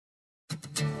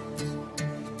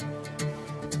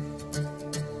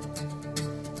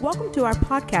Welcome to our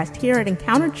podcast here at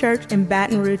Encounter Church in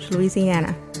Baton Rouge,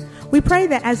 Louisiana. We pray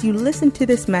that as you listen to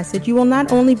this message, you will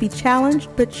not only be challenged,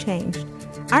 but changed.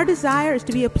 Our desire is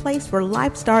to be a place where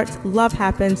life starts, love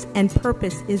happens, and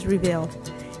purpose is revealed.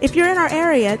 If you're in our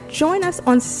area, join us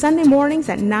on Sunday mornings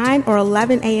at 9 or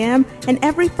 11 a.m. and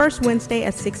every first Wednesday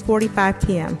at 6:45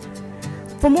 p.m.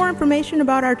 For more information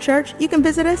about our church, you can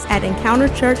visit us at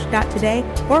encounterchurch.today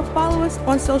or follow us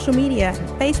on social media,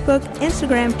 Facebook,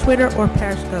 Instagram, Twitter, or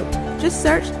Periscope. Just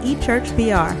search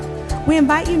eChurchBR. We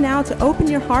invite you now to open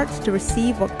your hearts to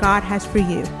receive what God has for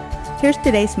you. Here's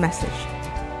today's message.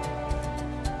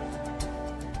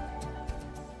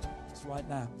 Right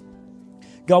now.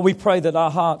 God, we pray that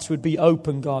our hearts would be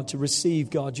open, God, to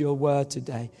receive, God, your word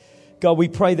today. God, we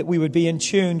pray that we would be in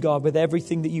tune, God, with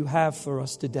everything that you have for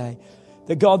us today.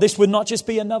 That, God, this would not just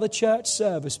be another church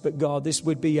service, but, God, this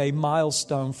would be a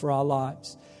milestone for our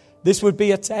lives. This would be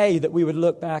a day that we would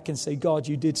look back and say, God,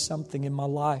 you did something in my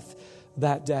life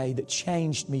that day that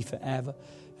changed me forever.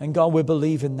 And, God, we're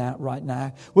believing that right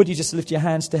now. Would you just lift your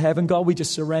hands to heaven? God, we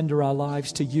just surrender our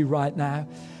lives to you right now.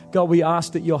 God, we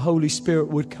ask that your Holy Spirit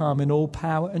would come in all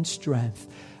power and strength.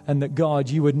 And that, God,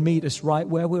 you would meet us right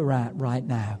where we're at right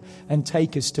now and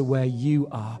take us to where you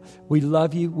are. We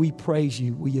love you. We praise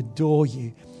you. We adore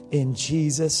you. In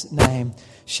Jesus' name.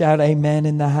 Shout amen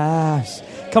in the house.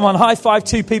 Come on, high five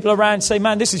two people around. Say,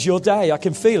 man, this is your day. I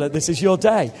can feel it. This is your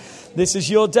day. This is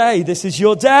your day. This is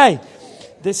your day.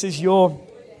 This is your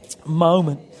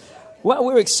moment. Well,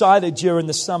 we're excited during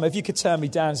the summer. If you could turn me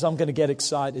down, so I'm going to get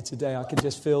excited today. I can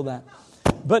just feel that.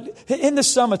 But in the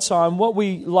summertime, what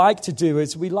we like to do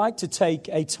is we like to take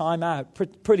a time out,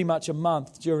 pretty much a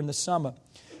month during the summer,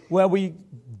 where we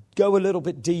go a little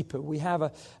bit deeper. We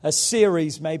have a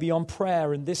series maybe on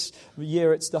prayer, and this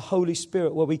year it's the Holy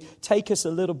Spirit, where we take us a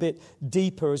little bit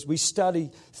deeper as we study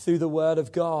through the Word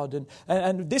of God.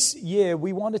 And this year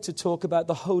we wanted to talk about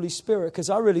the Holy Spirit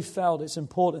because I really felt it's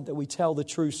important that we tell the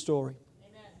true story.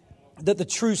 Amen. That the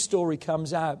true story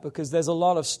comes out, because there's a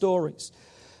lot of stories.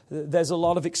 There's a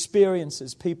lot of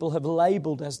experiences people have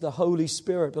labeled as the Holy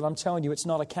Spirit, but I'm telling you, it's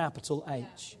not a capital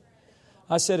H.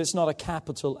 I said it's not a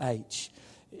capital H.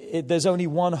 There's only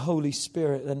one Holy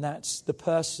Spirit, and that's the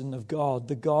person of God,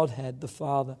 the Godhead, the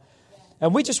Father.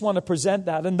 And we just want to present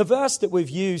that. And the verse that we've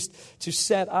used to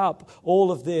set up all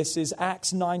of this is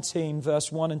Acts 19,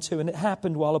 verse 1 and 2. And it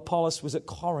happened while Apollos was at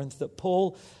Corinth that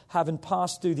Paul, having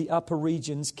passed through the upper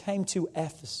regions, came to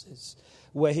Ephesus,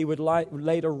 where he would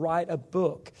later write a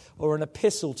book or an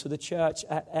epistle to the church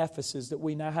at Ephesus that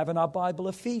we now have in our Bible.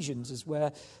 Ephesians is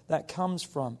where that comes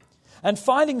from. And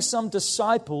finding some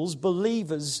disciples,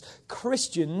 believers,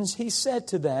 Christians, he said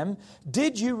to them,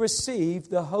 "Did you receive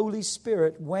the Holy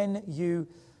Spirit when you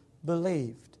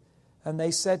believed?" And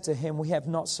they said to him, "We have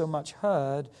not so much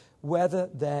heard whether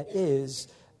there is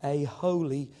a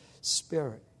Holy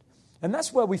Spirit." And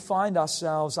that's where we find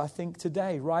ourselves, I think,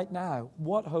 today, right now.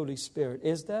 What Holy Spirit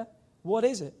is there? What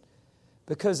is it?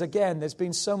 Because, again, there's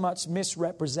been so much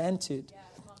misrepresented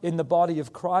in the body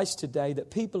of Christ today that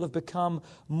people have become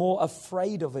more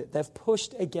afraid of it. They've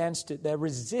pushed against it. They're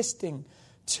resisting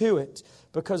to it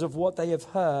because of what they have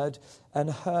heard and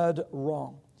heard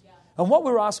wrong. Yeah. And what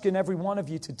we're asking every one of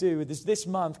you to do is this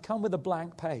month, come with a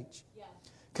blank page.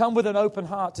 Come with an open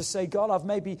heart to say, God, I've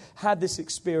maybe had this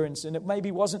experience and it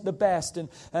maybe wasn't the best and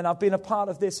I've been a part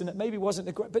of this and it maybe wasn't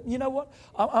the great. But you know what?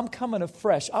 I'm coming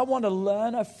afresh. I want to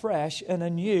learn afresh and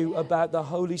anew about the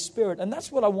Holy Spirit. And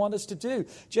that's what I want us to do,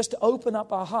 just to open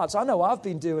up our hearts. I know I've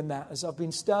been doing that as I've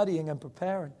been studying and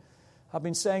preparing. I've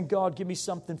been saying, God, give me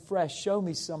something fresh. Show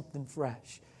me something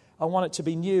fresh. I want it to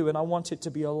be new and I want it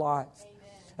to be alive. Amen.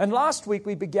 And last week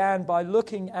we began by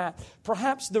looking at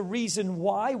perhaps the reason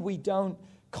why we don't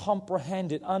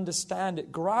comprehend it, understand it,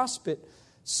 grasp it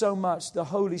so much, the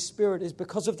Holy Spirit, is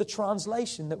because of the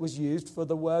translation that was used for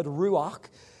the word ruach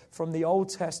from the Old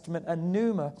Testament and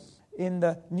pneuma in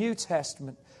the New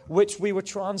Testament, which we were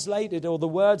translated, or the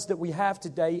words that we have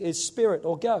today is spirit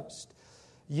or ghost,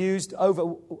 used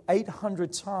over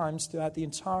 800 times throughout the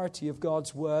entirety of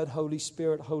God's word. Holy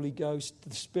Spirit, Holy Ghost,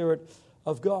 the Spirit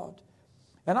of God.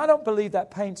 And I don't believe that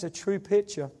paints a true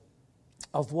picture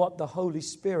of what the Holy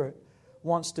Spirit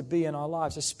wants to be in our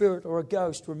lives. A spirit or a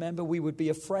ghost, remember, we would be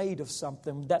afraid of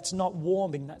something. That's not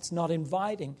warming, that's not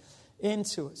inviting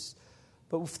into us.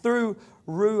 But through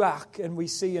ruach, and we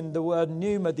see in the word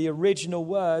pneuma, the original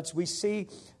words, we see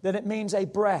that it means a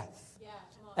breath,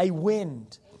 a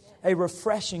wind, a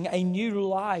refreshing, a new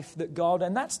life that God,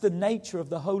 and that's the nature of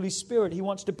the Holy Spirit. He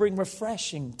wants to bring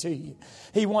refreshing to you.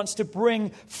 He wants to bring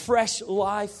fresh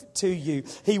life to you.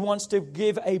 He wants to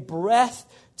give a breath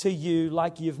to you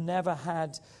like you've never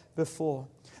had before.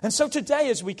 And so today,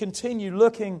 as we continue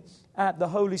looking at the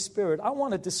Holy Spirit, I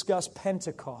want to discuss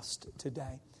Pentecost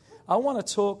today. I want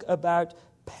to talk about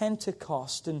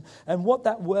Pentecost and what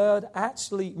that word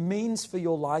actually means for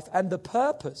your life and the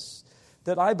purpose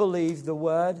that I believe the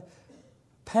word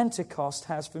Pentecost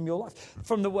has from your life.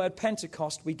 From the word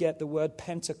Pentecost, we get the word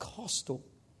Pentecostal.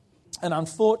 And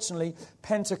unfortunately,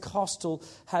 Pentecostal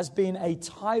has been a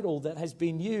title that has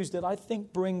been used that I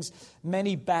think brings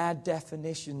many bad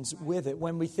definitions with it.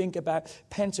 When we think about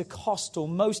Pentecostal,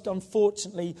 most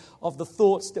unfortunately of the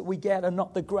thoughts that we get are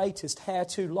not the greatest. Hair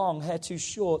too long, hair too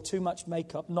short, too much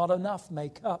makeup, not enough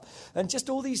makeup. And just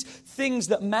all these things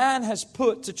that man has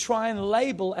put to try and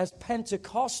label as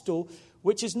Pentecostal,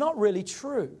 which is not really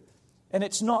true. And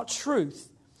it's not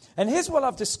truth. And here's what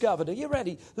I've discovered. Are you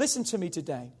ready? Listen to me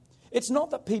today. It's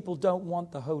not that people don't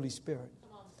want the Holy Spirit.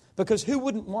 Because who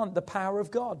wouldn't want the power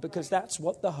of God? Because that's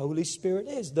what the Holy Spirit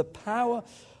is, the power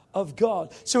of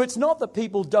God. So it's not that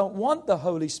people don't want the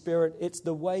Holy Spirit, it's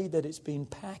the way that it's been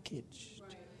packaged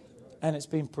and it's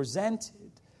been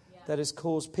presented that has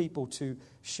caused people to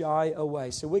shy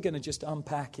away. So we're going to just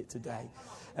unpack it today.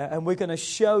 And we're going to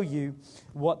show you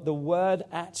what the word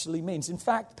actually means. In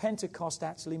fact, Pentecost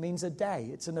actually means a day.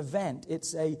 It's an event.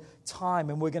 It's a time,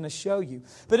 and we're going to show you.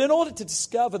 But in order to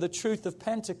discover the truth of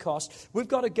Pentecost, we've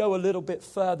got to go a little bit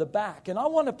further back. And I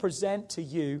want to present to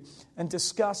you and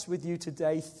discuss with you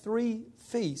today 3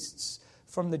 feasts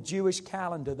from the Jewish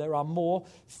calendar. There are more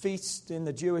feasts in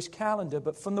the Jewish calendar,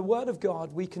 but from the Word of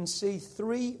God, we can see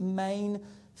 3 main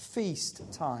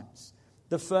feast times.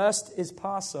 The first is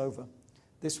Passover.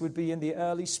 This would be in the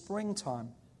early springtime.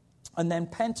 And then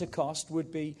Pentecost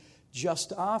would be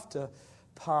just after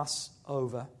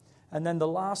Passover. And then the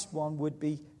last one would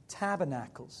be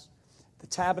Tabernacles. The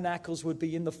Tabernacles would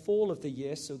be in the fall of the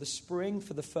year. So the spring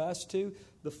for the first 2,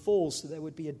 the fall. So there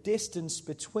would be a distance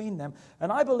between them.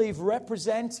 And I believe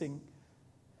representing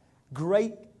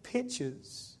great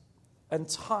pictures and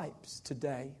types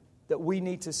today that we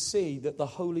need to see that the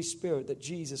Holy Spirit, that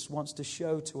Jesus wants to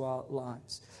show to our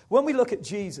lives. When we look at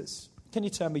Jesus, can you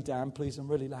turn me down, please? I'm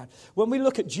really loud. When we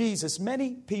look at Jesus,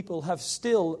 many people have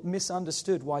still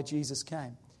misunderstood why Jesus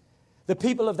came. The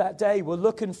people of that day were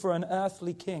looking for an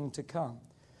earthly king to come.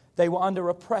 They were under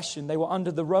oppression. They were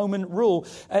under the Roman rule.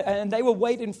 And they were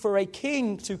waiting for a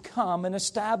king to come and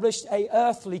establish an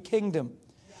earthly kingdom.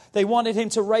 They wanted him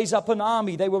to raise up an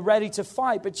army. They were ready to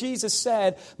fight. But Jesus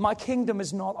said, my kingdom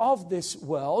is not of this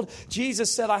world. Jesus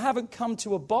said, I haven't come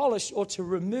to abolish or to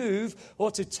remove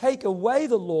or to take away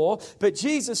the law. But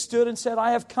Jesus stood and said,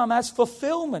 I have come as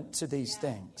fulfillment to these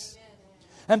things.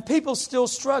 And people still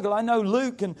struggle. I know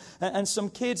Luke and some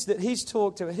kids that he's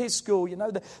talked to at his school, you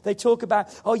know, they talk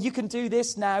about, oh, you can do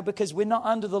this now because we're not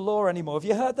under the law anymore. Have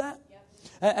you heard that?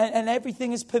 And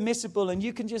everything is permissible and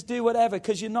you can just do whatever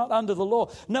because you're not under the law.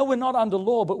 No, we're not under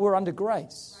law, but we're under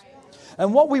grace.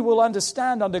 And what we will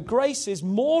understand under grace is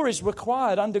more is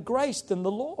required under grace than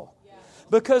the law.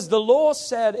 Because the law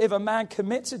said if a man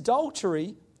commits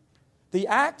adultery, the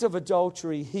act of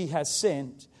adultery, he has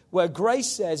sinned. Where grace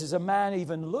says is a man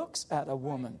even looks at a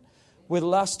woman with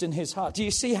lust in his heart. Do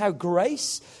you see how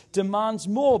grace demands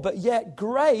more? But yet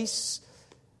grace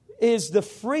is the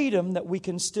freedom that we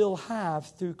can still have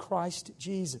through Christ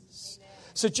Jesus.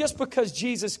 So just because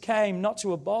Jesus came not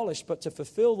to abolish but to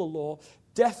fulfill the law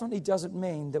definitely doesn't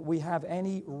mean that we have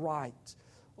any right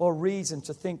or reason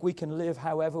to think we can live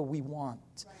however we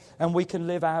want and we can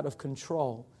live out of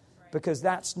control, because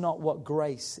that's not what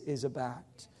grace is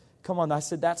about. Come on, I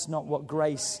said that's not what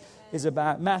grace is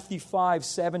about. Matthew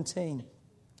 5:17.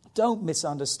 Don't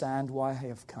misunderstand why I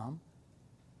have come.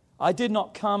 I did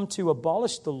not come to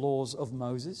abolish the laws of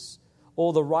Moses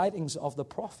or the writings of the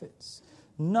prophets.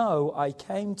 No, I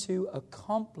came to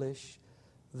accomplish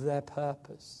their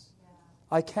purpose.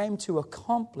 I came to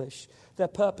accomplish their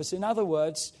purpose. In other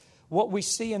words, what we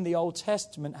see in the Old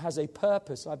Testament has a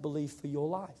purpose, I believe, for your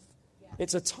life.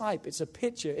 It's a type, it's a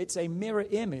picture, it's a mirror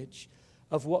image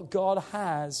of what God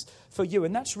has for you.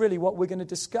 And that's really what we're going to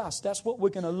discuss. That's what we're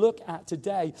going to look at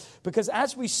today. Because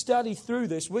as we study through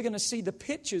this, we're going to see the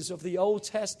pictures of the Old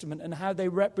Testament and how they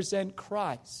represent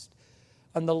Christ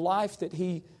and the life that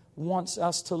He wants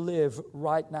us to live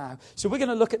right now. So we're going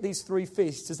to look at these 3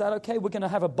 feasts. Is that okay? We're going to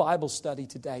have a Bible study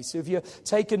today. So if you're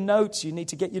taking notes, you need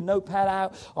to get your notepad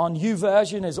out. On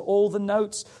YouVersion is all the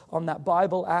notes on that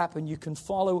Bible app, and you can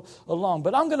follow along.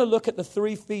 But I'm going to look at the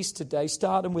 3 feasts today,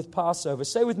 starting with Passover.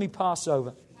 Say with me,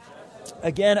 Passover.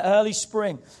 Again, early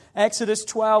spring. Exodus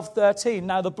 12:13.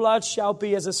 Now the blood shall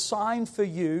be as a sign for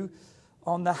you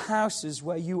on the houses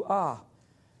where you are.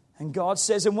 And God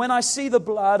says, and when I see the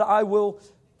blood, I will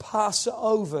pass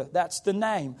over. That's the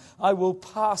name. I will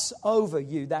pass over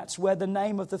you. That's where the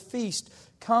name of the feast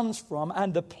comes from.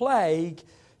 And the plague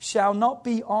shall not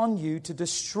be on you to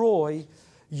destroy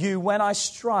you when I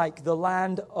strike the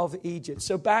land of Egypt.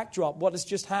 So backdrop, what has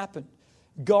just happened?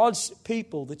 God's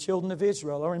people, the children of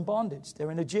Israel, are in bondage.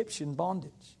 They're in Egyptian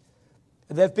bondage.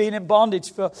 They've been in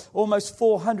bondage for almost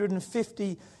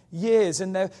 450 years,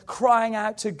 and they're crying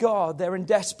out to God. They're in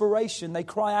desperation. They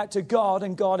cry out to God,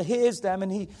 and God hears them,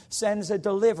 and He sends a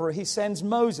deliverer. He sends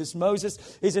Moses. Moses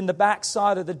is in the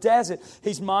backside of the desert.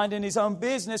 He's minding his own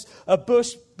business. A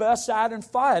bush bursts out in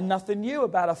fire. Nothing new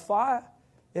about a fire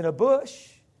in a bush,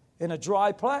 in a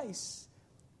dry place.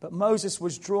 But Moses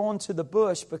was drawn to the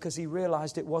bush because he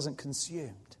realized it wasn't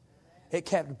consumed. It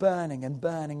kept burning and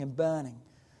burning and burning.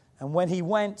 And when he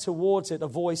went towards it, a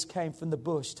voice came from the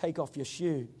bush, take off your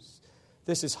shoes.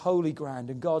 This is holy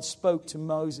ground. And God spoke to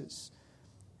Moses.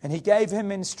 And He gave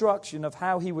him instruction of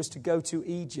how he was to go to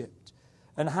Egypt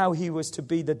and how he was to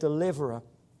be the deliverer.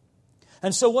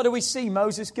 And so what do we see?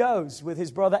 Moses goes with his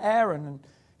brother Aaron, and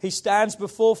he stands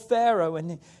before Pharaoh,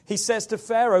 and he says to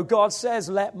Pharaoh, God says,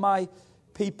 let my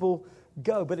people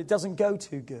go. But it doesn't go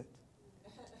too good.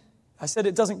 I said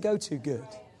it doesn't go too good.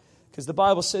 Because the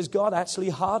Bible says God actually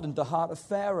hardened the heart of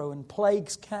Pharaoh, and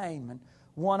plagues came, and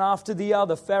one after the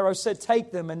other. Pharaoh said,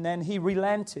 take them, and then he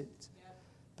relented.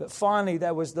 But finally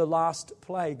there was the last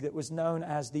plague that was known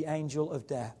as the angel of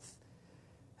death.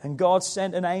 And God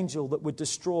sent an angel that would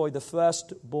destroy the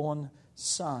firstborn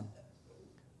son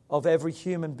of every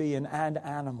human being and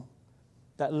animal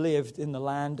that lived in the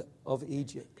land of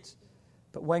Egypt.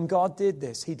 But when God did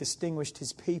this, He distinguished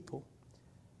His people,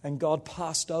 and God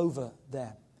passed over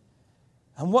them.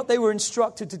 And what they were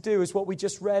instructed to do is what we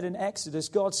just read in Exodus.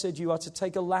 God said you are to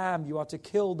take a lamb, you are to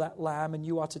kill that lamb, and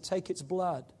you are to take its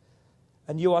blood.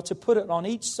 And you are to put it on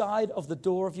each side of the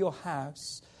door of your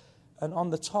house and on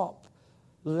the top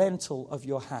lintel of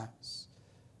your house.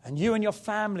 And you and your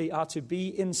family are to be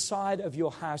inside of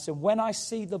your house. And when I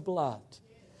see the blood,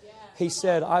 He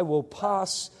said, I will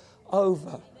pass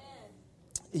over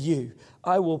you.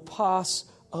 I will pass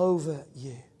over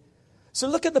you. So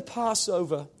look at the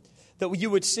Passover that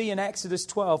you would see in Exodus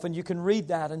 12, and you can read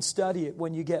that and study it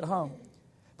when you get home.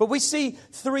 But we see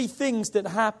three things that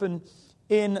happen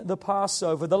in the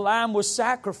Passover. The lamb was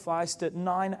sacrificed at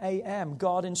 9 a.m.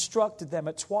 God instructed them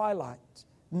at twilight,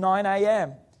 9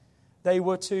 a.m. They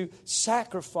were to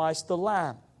sacrifice the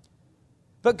lamb.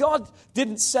 But God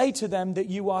didn't say to them that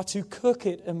you are to cook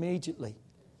it immediately.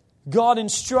 God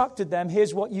instructed them,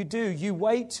 here's what you do. You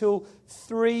wait till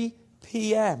 3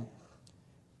 p.m.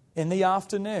 in the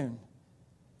afternoon.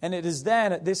 And it is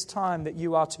then at this time that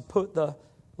you are to put the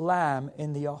lamb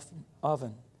in the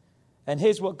oven. And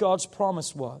here's what God's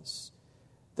promise was.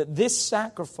 That this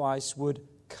sacrifice would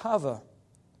cover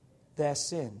their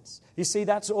sins. You see,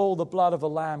 that's all the blood of a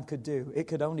lamb could do. It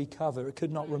could only cover. It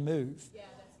could not remove.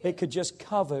 It could just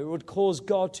cover. It would cause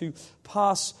God to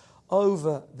pass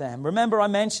over them. Remember, I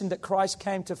mentioned that Christ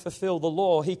came to fulfill the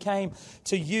law. He came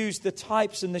to use the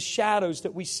types and the shadows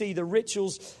that we see, the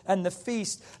rituals and the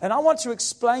feast. And I want to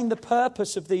explain the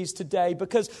purpose of these today,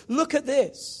 because look at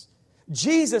this.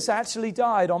 Jesus actually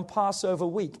died on Passover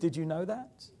week. Did you know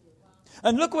that?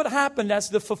 And look what happened as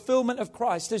the fulfillment of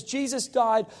Christ. As Jesus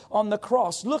died on the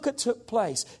cross, look what took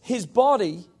place. His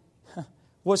body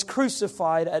was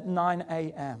crucified at 9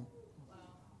 a.m.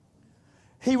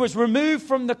 He was removed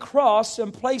from the cross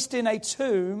and placed in a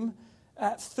tomb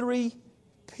at 3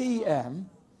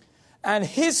 p.m. And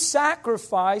His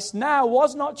sacrifice now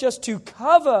was not just to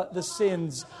cover the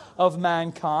sins of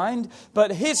mankind,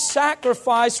 but His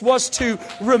sacrifice was to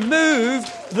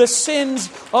remove the sins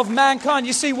of mankind.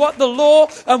 You see, what the law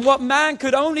and what man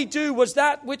could only do was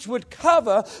that which would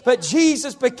cover, but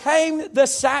Jesus became the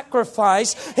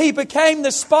sacrifice. He became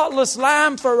the spotless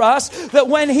lamb for us, that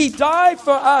when He died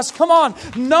for us, come on,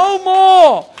 no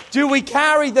more do we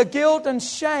carry the guilt and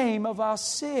shame of our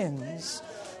sins,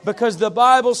 because the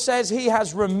Bible says He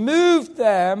has removed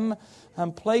them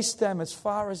and placed them as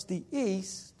far as the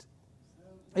east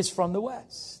is from the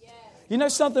west. You know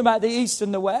something about the east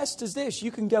and the west is this: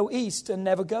 you can go east and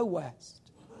never go west.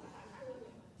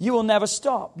 You will never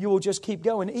stop. You will just keep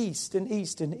going east and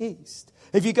east and east.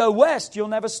 If you go west, you'll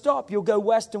never stop. You'll go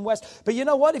west and west. But you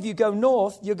know what? If you go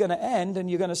north, you're going to end and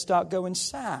you're going to start going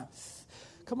south.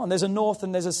 Come on, there's a north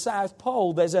and there's a south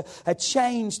pole. There's a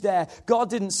change there. God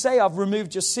didn't say, I've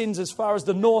removed your sins as far as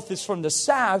the north is from the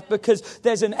south, because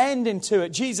there's an ending to it.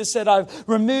 Jesus said, I've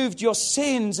removed your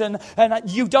sins, and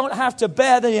you don't have to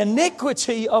bear the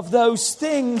iniquity of those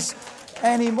things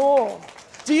anymore.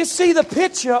 Do you see the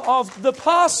picture of the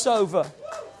Passover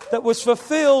that was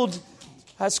fulfilled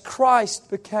as Christ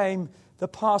became the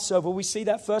Passover. We see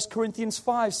that 1 Corinthians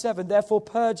 5:7. Therefore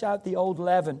purge out the old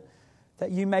leaven,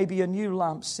 that you may be a new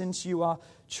lump, since you are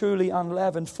truly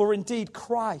unleavened. For indeed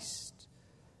Christ,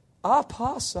 our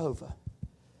Passover,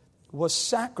 was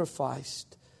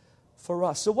sacrificed for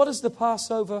us. So what does the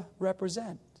Passover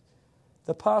represent?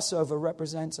 The Passover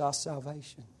represents our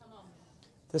salvation.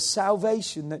 The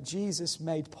salvation that Jesus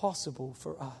made possible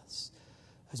for us.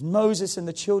 As Moses and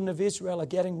the children of Israel are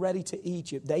getting ready to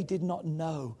Egypt, they did not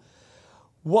know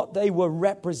what they were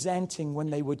representing when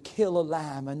they would kill a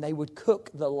lamb and they would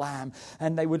cook the lamb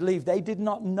and they would leave. They did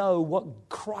not know what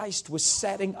Christ was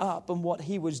setting up and what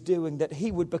he was doing, that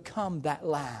he would become that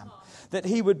lamb, that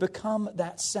he would become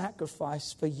that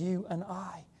sacrifice for you and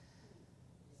I.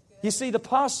 You see, the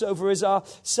Passover is our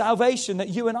salvation, that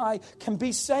you and I can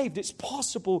be saved. It's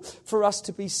possible for us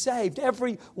to be saved.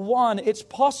 Every one, it's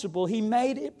possible. He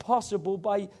made it possible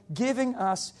by giving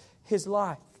us his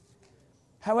life.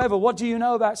 However, what do you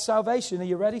know about salvation? Are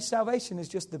you ready? Salvation is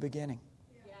just the beginning.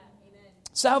 Yeah, amen.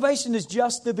 Salvation is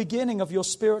just the beginning of your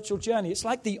spiritual journey. It's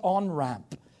like the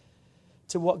on-ramp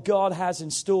to what God has in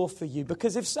store for you.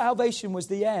 Because if salvation was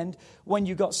the end, when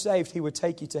you got saved, he would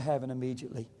take you to heaven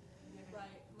immediately. Right.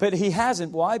 But he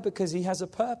hasn't. Why? Because he has a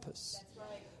purpose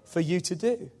for you to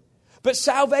do. But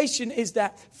salvation is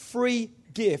that free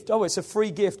gift. Oh, it's a free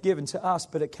gift given to us,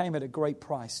 but it came at a great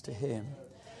price to him.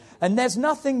 And there's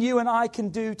nothing you and I can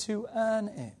do to earn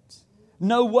it.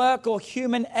 No work or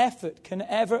human effort can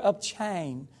ever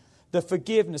obtain the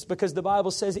forgiveness, because the Bible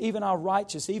says even our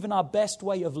righteous, even our best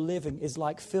way of living is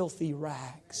like filthy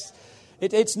rags.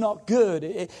 It's not good.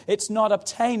 It's not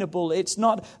obtainable. It's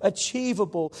not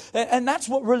achievable. And that's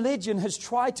what religion has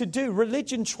tried to do.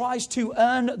 Religion tries to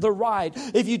earn the right.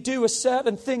 If you do a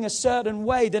certain thing a certain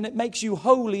way, then it makes you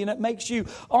holy and it makes you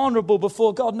honorable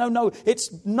before God. No,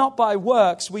 it's not by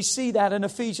works. We see that in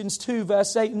Ephesians 2,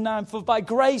 verse 8 and 9. For by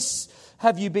grace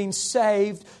have you been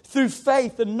saved through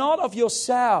faith, and not of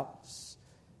yourselves.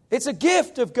 It's a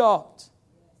gift of God.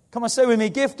 Come on, say with me,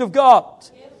 gift of God.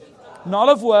 Not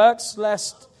of works,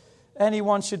 lest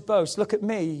anyone should boast. Look at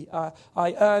me.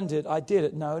 I earned it. I did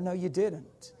it. No, you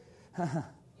didn't.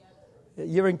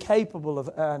 You're incapable of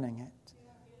earning it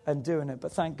and doing it.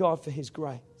 But thank God for his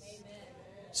grace. Amen.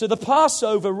 So the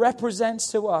Passover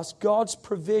represents to us God's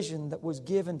provision that was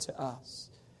given to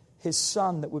us. His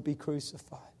son that would be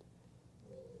crucified.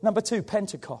 Number 2,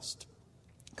 Pentecost.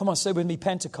 Come on, say with me,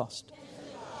 Pentecost.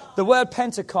 The word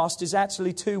Pentecost is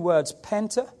actually 2 words.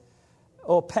 Penta,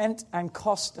 or pent, and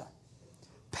costa.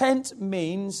 Pent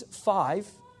means 5,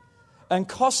 and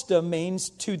costa means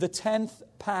to the 10th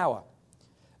power.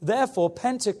 Therefore,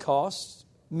 Pentecost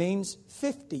means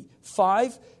 50.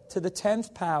 5 to the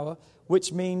 10th power,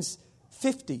 which means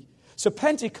 50. So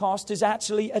Pentecost is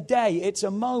actually a day. It's a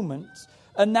moment,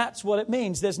 and that's what it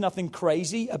means. There's nothing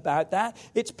crazy about that.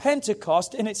 It's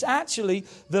Pentecost, and it's actually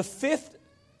the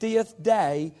 50th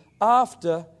day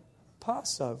after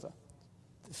Passover.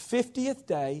 50th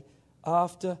day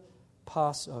after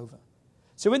Passover.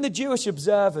 So in the Jewish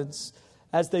observance,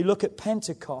 as they look at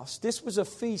Pentecost, this was a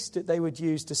feast that they would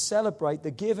use to celebrate the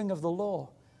giving of the law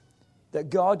that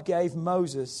God gave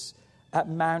Moses at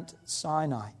Mount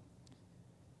Sinai.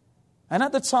 And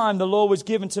at the time the law was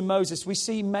given to Moses, we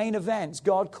see main events.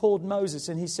 God called Moses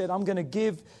and he said, I'm going to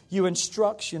give you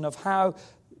instruction of how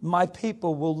my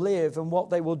people will live and what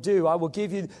they will do. I will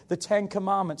give you the 10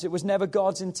 commandments. It was never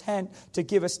God's intent to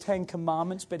give us 10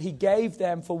 commandments, but he gave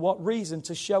them for what reason?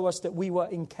 To show us that we were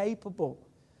incapable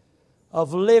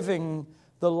of living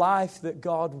the life that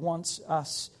God wants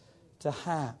us to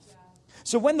have.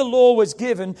 So when the law was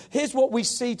given, here's what we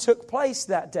see took place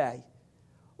that day,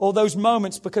 or those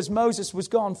moments, because Moses was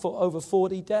gone for over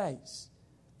 40 days.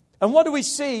 And what do we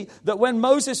see? That when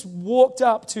Moses walked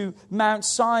up to Mount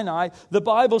Sinai, the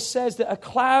Bible says that a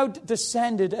cloud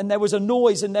descended and there was a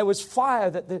noise and there was fire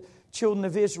that the children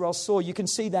of Israel saw. You can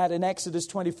see that in Exodus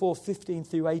 24, 15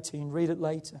 through 18. Read it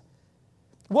later.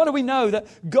 What do we know?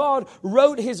 That God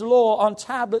wrote his law on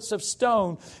tablets of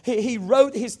stone. He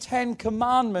wrote his 10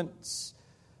 commandments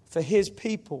for his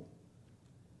people.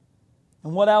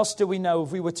 And what else do we know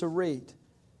if we were to read?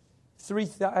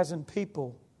 3,000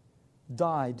 people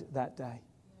died that day.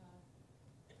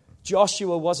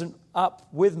 Joshua wasn't up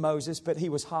with Moses, but he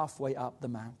was halfway up the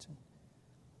mountain.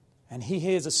 And he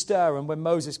hears a stir, and when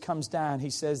Moses comes down, he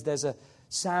says there's a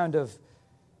sound of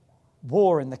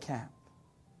war in the camp.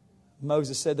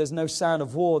 Moses said there's no sound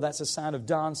of war, that's a sound of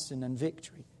dancing and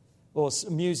victory, or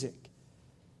music.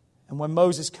 And when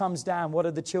Moses comes down, what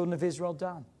had the children of Israel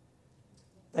done?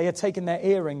 They had taken their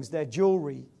earrings, their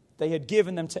jewelry, they had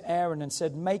given them to Aaron and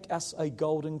said, make us a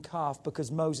golden calf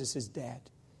because Moses is dead.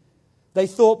 They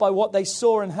thought by what they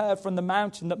saw and heard from the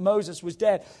mountain that Moses was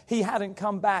dead. He hadn't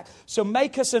come back. So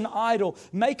make us an idol,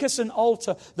 make us an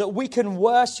altar that we can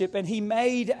worship. And he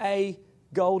made a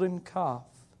golden calf.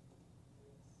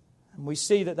 And we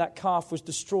see that calf was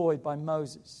destroyed by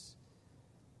Moses.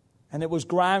 And it was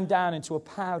ground down into a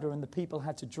powder, and the people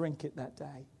had to drink it that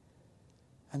day.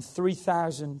 And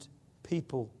 3,000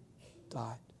 people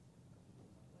died.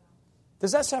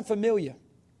 Does that sound familiar?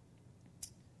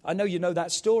 I know you know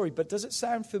that story, but does it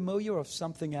sound familiar of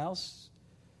something else?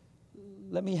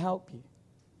 Let me help you.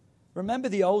 Remember,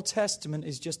 the Old Testament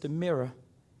is just a mirror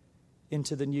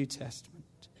into the New Testament.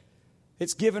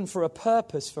 It's given for a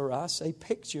purpose for us, a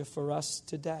picture for us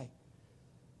today.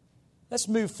 Let's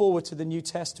move forward to the New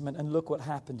Testament and look what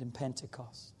happened in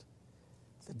Pentecost.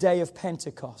 The day of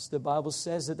Pentecost, the Bible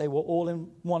says that they were all in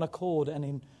one accord and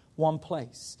in one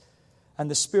place. And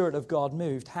the Spirit of God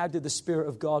moved. How did the Spirit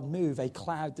of God move? A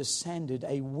cloud descended,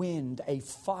 a wind, a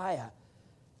fire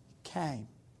came.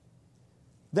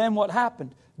 Then what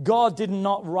happened? God did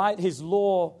not write his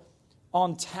law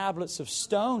on tablets of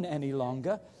stone any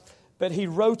longer, but he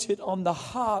wrote it on the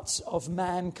hearts of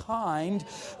mankind.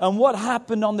 And what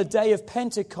happened on the day of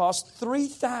Pentecost?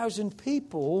 3,000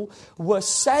 people were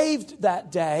saved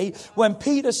that day when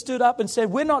Peter stood up and said,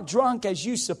 we're not drunk as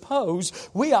you suppose.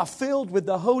 We are filled with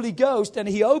the Holy Ghost. And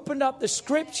he opened up the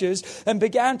scriptures and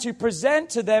began to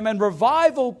present to them, and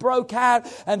revival broke out,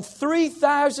 and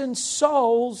 3,000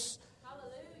 souls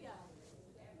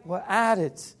were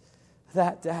added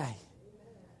that day.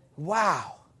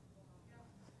 Wow.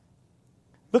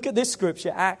 Look at this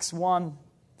scripture, Acts 1,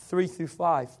 3 through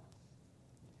 5.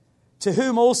 To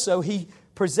whom also he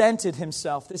presented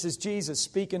himself. This is Jesus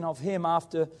speaking of him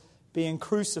after being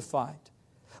crucified.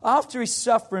 After his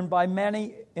suffering by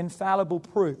many infallible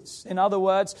proofs. In other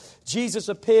words, Jesus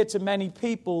appeared to many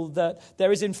people that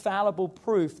there is infallible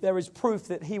proof. There is proof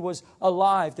that he was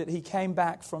alive, that he came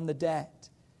back from the dead.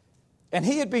 And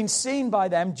he had been seen by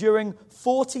them during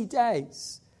 40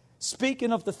 days.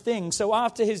 Speaking of the thing, so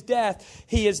after his death,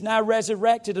 he is now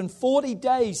resurrected, and 40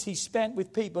 days he spent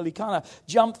with people. He kind of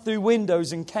jumped through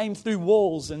windows and came through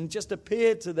walls and just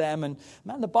appeared to them. And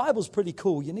man, the Bible's pretty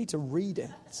cool. You need to read it.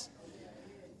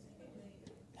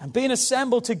 And being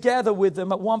assembled together with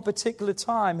them at one particular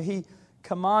time, he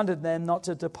commanded them not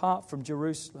to depart from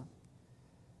Jerusalem.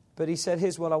 But he said,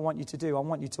 here's what I want you to do. I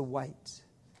want you to wait.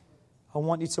 I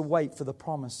want you to wait for the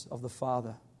promise of the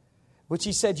Father. Which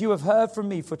he said, you have heard from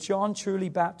me, for John truly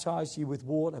baptized you with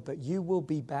water, but you will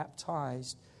be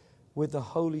baptized with the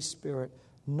Holy Spirit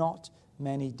not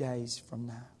many days from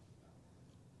now.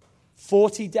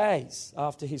 40 days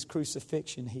after his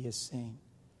crucifixion, he is seen.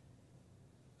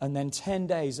 And then 10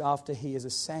 days after he is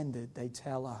ascended, they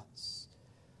tell us.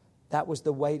 That was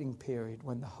the waiting period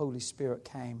when the Holy Spirit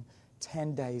came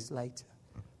 10 days later.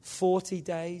 40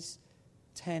 days,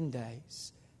 10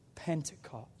 days,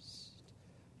 Pentecost.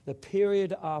 The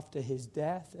period after his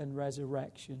death and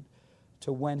resurrection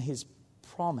to when his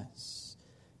promise,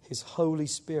 his Holy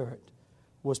Spirit,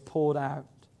 was poured out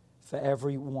for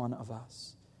every one of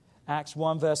us. Acts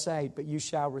 1 verse 8, but you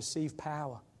shall receive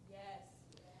power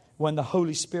when the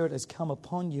Holy Spirit has come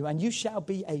upon you, and you shall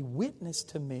be a witness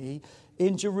to me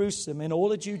in Jerusalem, in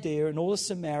all of Judea, and all of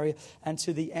Samaria, and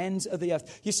to the ends of the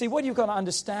earth. You see, what you've got to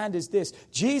understand is this.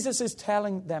 Jesus is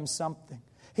telling them something.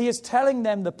 He is telling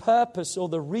them the purpose or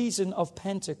the reason of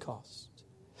Pentecost.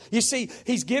 You see,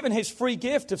 he's given his free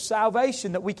gift of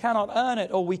salvation, that we cannot earn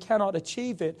it or we cannot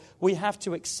achieve it. We have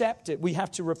to accept it. We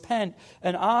have to repent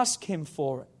and ask him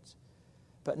for it.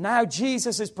 But now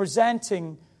Jesus is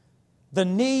presenting the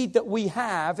need that we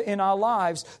have in our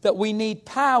lives, that we need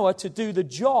power to do the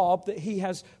job that he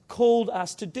has called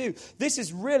us to do. This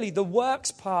is really the works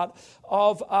part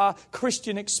of our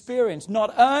Christian experience,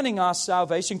 not earning our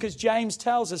salvation, because James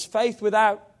tells us faith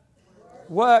without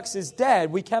works is dead.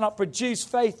 We cannot produce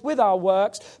faith with our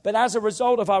works, but as a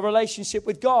result of our relationship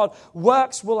with God,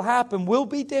 works will happen, will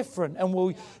be different, and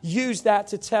we'll use that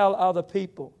to tell other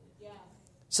people.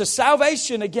 So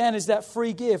salvation, again, is that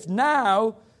free gift.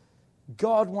 Now,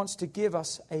 God wants to give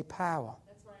us a power.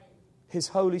 That's right. His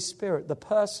Holy Spirit, the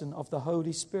person of the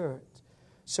Holy Spirit.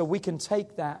 So we can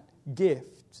take that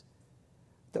gift,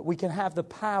 that we can have the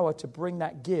power to bring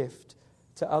that gift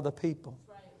to other people.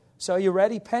 Right. So are you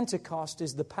ready? Pentecost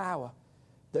is the power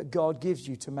that God gives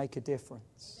you to make a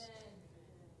difference. Amen.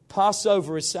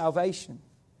 Passover is salvation.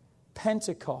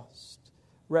 Pentecost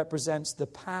represents the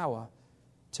power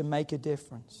to make a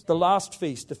difference. The last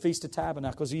feast, the Feast of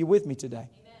Tabernacles. Are you with me today?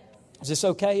 Is this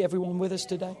okay? Everyone with us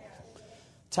today?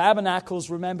 Tabernacles,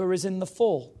 remember, is in the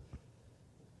fall.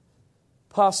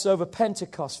 Passover,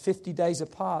 Pentecost, 50 days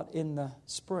apart in the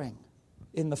spring.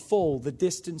 In the fall, the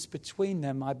distance between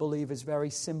them, I believe, is very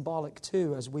symbolic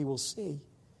too, as we will see.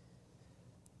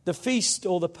 The feast,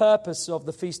 or the purpose of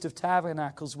the Feast of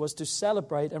Tabernacles, was to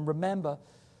celebrate and remember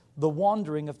the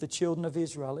wandering of the children of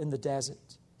Israel in the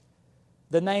desert.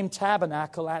 The name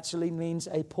tabernacle actually means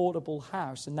a portable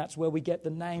house, and that's where we get the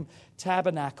name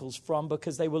tabernacles from,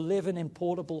 because they were living in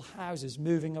portable houses,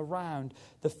 moving around.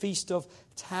 The Feast of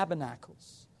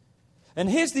Tabernacles. And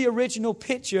here's the original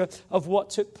picture of what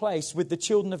took place with the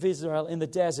children of Israel in the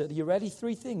desert. Are you ready?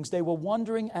 3 things. They were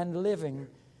wandering and living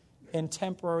in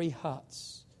temporary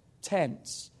huts,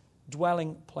 tents,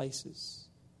 dwelling places.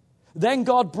 Then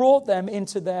God brought them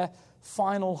into their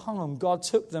final home. God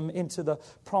took them into the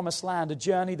promised land, a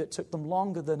journey that took them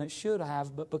longer than it should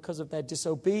have, but because of their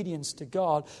disobedience to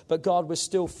God, but God was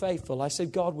still faithful. I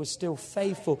said God was still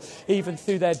faithful even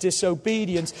through their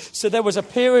disobedience. So there was a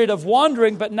period of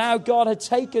wandering, but now God had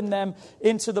taken them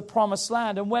into the promised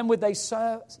land. And when would they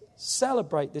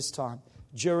celebrate this time?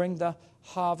 During the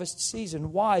harvest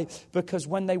season. Why? Because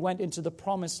when they went into the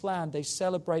promised land, they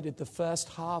celebrated the first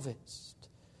harvest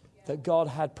that God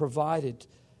had provided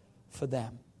for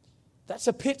them. That's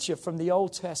a picture from the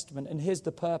Old Testament, and here's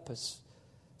the purpose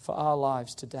for our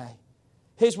lives today.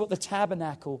 Here's what the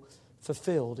tabernacle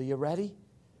fulfilled. Are you ready?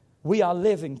 We are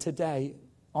living today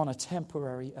on a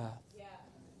temporary earth.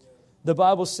 The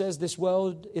Bible says this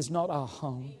world is not our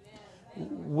home.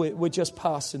 We're just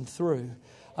passing through.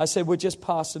 I said we're just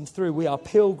passing through. We are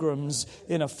pilgrims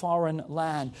in a foreign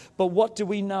land. But what do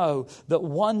we know? That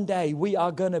one day we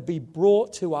are going to be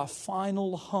brought to our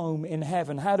final home in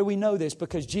heaven. How do we know this?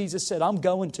 Because Jesus said, I'm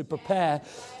going to prepare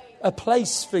a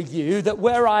place for you, that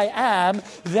where I am,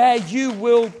 there you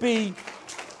will be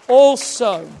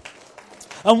also.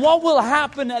 And what will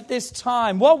happen at this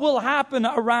time? What will happen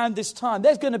around this time?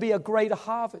 There's going to be a great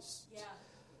harvest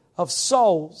of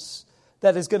souls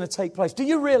that is going to take place. Do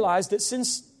you realize that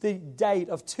since the date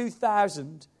of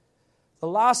 2000, the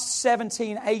last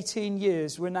 17, 18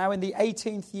 years, we're now in the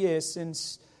 18th year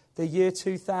since the year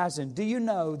 2000. Do you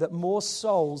know that more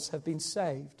souls have been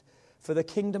saved for the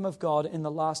kingdom of God in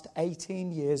the last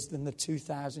 18 years than the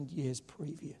 2,000 years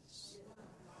previous?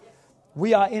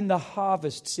 We are in the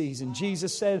harvest season.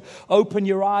 Jesus said, open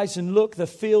your eyes and look, the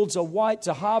fields are white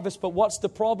to harvest. But what's the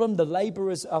problem? The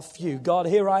laborers are few. God,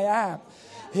 here I am.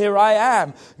 Here I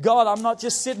am. God, I'm not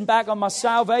just sitting back on my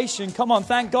salvation. Come on,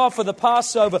 thank God for the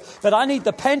Passover. But I need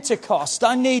the Pentecost.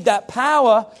 I need that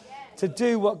power to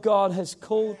do what God has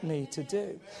called me to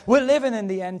do. We're living in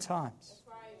the end times.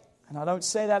 And I don't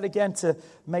say that again to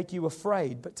make you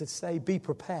afraid, but to say be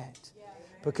prepared.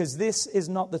 Because this is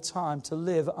not the time to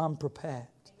live unprepared.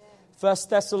 1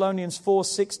 Thessalonians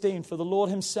 4:16, for the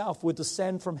Lord himself will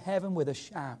descend from heaven with a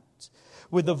shout,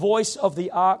 with the voice of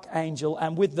the archangel,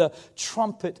 and with the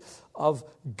trumpet of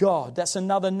God. That's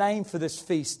another name for this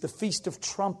feast, the Feast of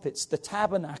Trumpets, the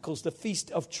Tabernacles, the Feast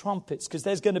of Trumpets, because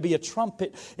there's going to be a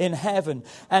trumpet in heaven.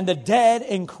 And the dead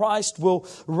in Christ will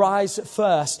rise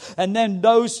first. And then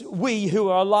we who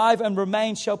are alive and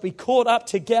remain shall be caught up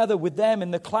together with them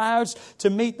in the clouds to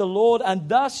meet the Lord. And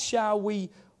thus shall we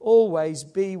always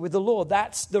be with the Lord.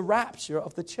 That's the rapture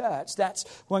of the church. That's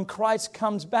when Christ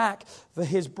comes back for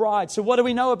his bride. So what do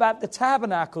we know about the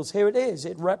tabernacles? Here it is.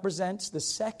 It represents the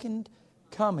second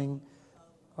coming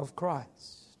of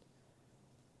Christ.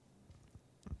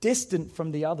 Distant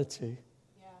from the other two.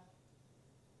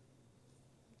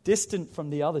 Distant from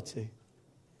the other two.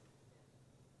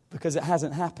 Because it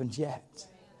hasn't happened yet.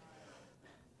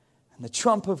 And the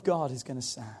trump of God is going to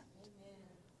sound.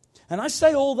 And I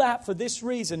say all that for this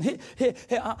reason. Here,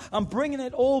 I'm bringing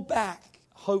it all back,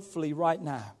 hopefully, right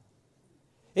now.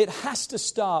 It has to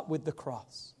start with the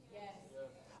cross.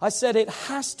 I said it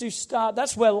has to start.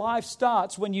 That's where life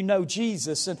starts, when you know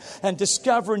Jesus and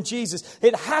discovering Jesus.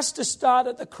 It has to start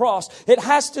at the cross. It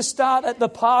has to start at the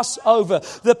Passover,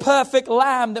 the perfect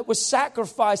lamb that was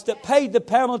sacrificed, that paid the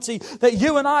penalty that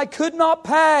you and I could not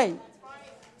pay,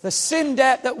 the sin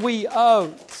debt that we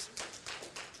owed.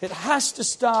 It has to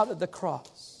start at the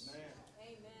cross.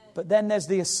 Amen. But then there's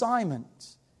the assignment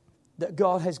that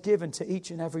God has given to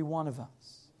each and every one of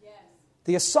us. Yes.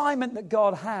 The assignment that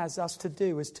God has us to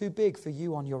do is too big for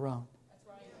you on your own. That's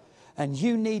right. And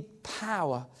you need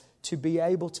power to be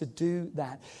able to do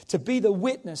that. To be the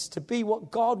witness, to be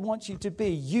what God wants you to be,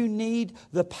 you need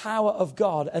the power of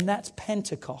God. And that's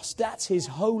Pentecost. That's His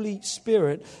Holy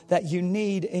Spirit that you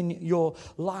need in your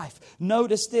life.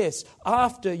 Notice this.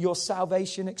 After your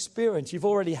salvation experience, you've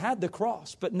already had the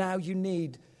cross, but now you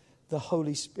need the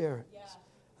Holy Spirit. Yeah.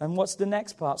 And what's the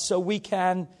next part? So we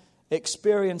can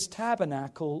experience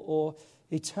tabernacle, or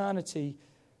eternity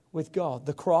with God.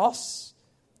 The cross,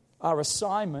 our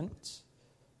assignment,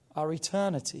 our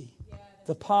eternity.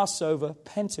 The Passover,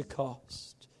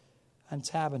 Pentecost, and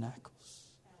Tabernacles.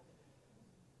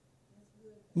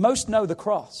 Most know the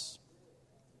cross.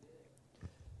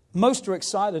 Most are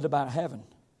excited about heaven.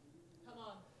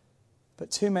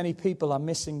 But too many people are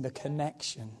missing the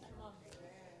connection.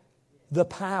 The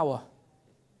power.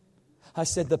 I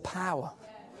said the power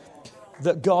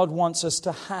that God wants us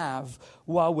to have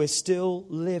while we're still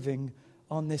living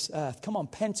on this earth. Come on,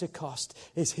 Pentecost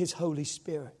is His Holy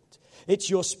Spirit.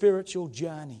 It's your spiritual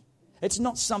journey. It's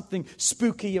not something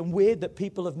spooky and weird that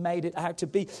people have made it out to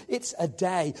be. It's a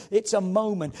day. It's a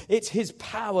moment. It's His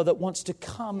power that wants to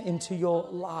come into your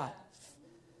life.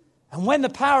 And when the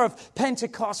power of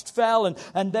Pentecost fell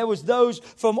and there was those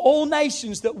from all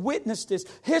nations that witnessed this,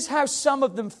 here's how some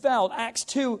of them felt. Acts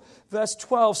 2 verse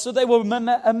 12. So they were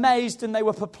amazed and they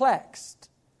were perplexed.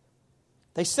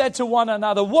 They said to one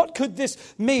another, what could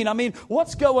this mean? I mean,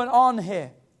 what's going on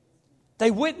here? They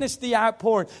witnessed the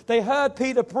outpouring. They heard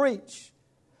Peter preach.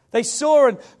 They saw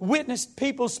and witnessed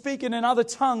people speaking in other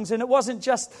tongues. And it wasn't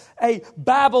just a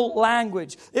Babel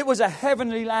language. It was a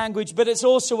heavenly language. But it's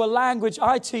also a language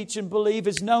I teach and believe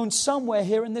is known somewhere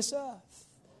here in this earth.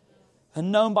 And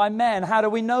known by men. How do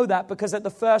we know that? Because at the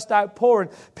first outpouring,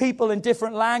 people in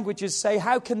different languages say,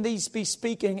 how can these be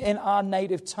speaking in our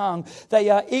native tongue? They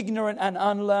are ignorant and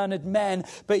unlearned men,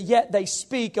 but yet they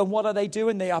speak. And what are they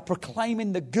doing? They are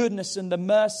proclaiming the goodness and the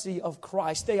mercy of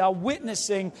Christ. They are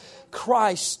witnessing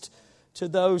Christ to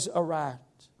those around.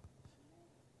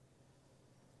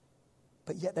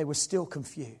 But yet they were still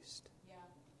confused.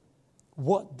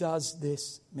 What does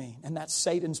this mean? And that's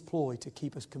Satan's ploy to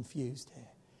keep us confused here.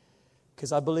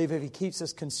 Because I believe if he keeps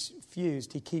us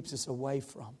confused, he keeps us away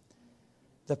from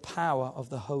the power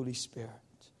of the Holy Spirit.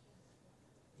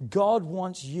 God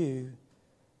wants you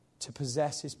to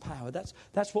possess His power.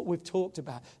 That's what we've talked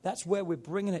about. That's where we're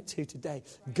bringing it to today.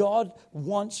 God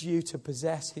wants you to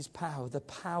possess His power, the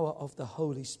power of the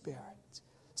Holy Spirit.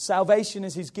 Salvation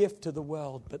is His gift to the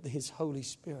world, but His Holy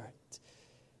Spirit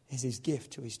is His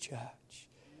gift to His church.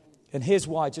 And here's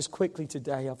why, just quickly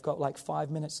today, I've got like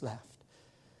 5 minutes left.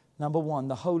 Number one,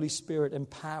 the Holy Spirit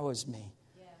empowers me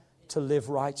to live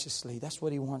righteously. That's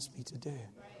what He wants me to do.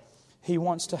 He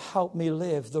wants to help me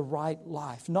live the right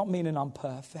life. Not meaning I'm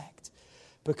perfect.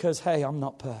 Because, hey, I'm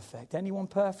not perfect. Anyone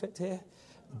perfect here?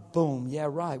 Boom. Yeah,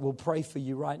 right. We'll pray for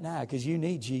you right now because you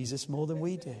need Jesus more than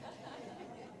we do.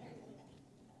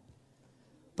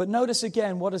 But notice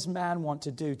again, what does man want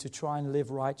to do to try and live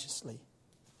righteously?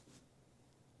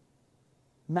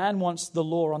 Man wants the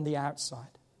law on the outside.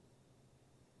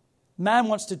 Man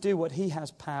wants to do what he has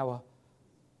power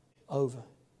over.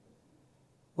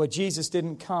 Where Jesus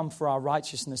didn't come for our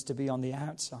righteousness to be on the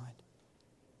outside.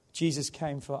 Jesus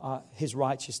came for His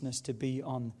righteousness to be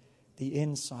on the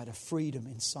inside, a freedom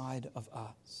inside of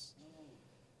us.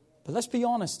 But let's be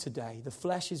honest today, the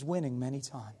flesh is winning many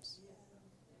times.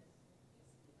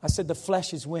 I said the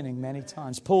flesh is winning many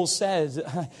times. Paul says,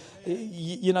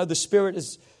 the spirit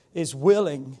is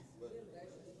willing,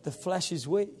 the flesh is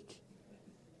weak.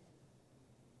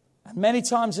 Many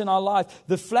times in our life,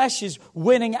 the flesh is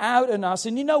winning out in us.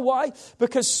 And you know why?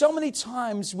 Because so many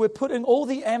times we're putting all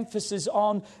the emphasis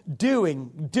on doing,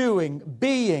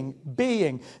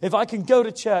 being. If I can go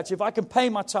to church, if I can pay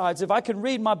my tithes, if I can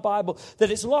read my Bible,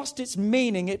 that it's lost its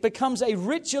meaning. It becomes a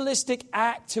ritualistic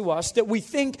act to us that we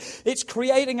think it's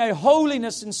creating a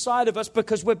holiness inside of us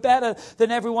because we're better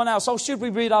than everyone else. Oh, should we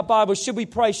read our Bible? Should we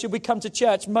pray? Should we come to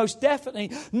church? Most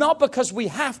definitely. Not because we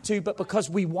have to, but because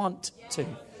we want to.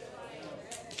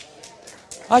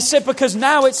 I said because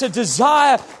now it's a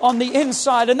desire on the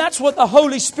inside. And that's what the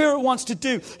Holy Spirit wants to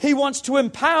do. He wants to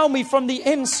empower me from the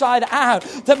inside out.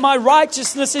 That my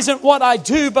righteousness isn't what I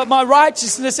do, but my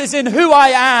righteousness is in who I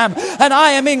am. And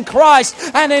I am in Christ.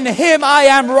 And in Him I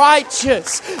am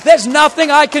righteous. There's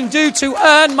nothing I can do to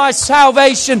earn my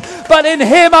salvation. But in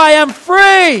Him I am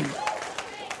free.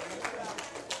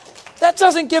 That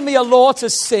doesn't give me a law to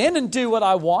sin and do what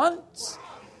I want.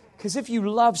 Because if you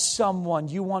love someone,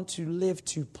 you want to live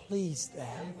to please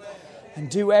them and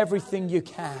do everything you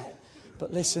can.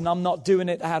 But listen, I'm not doing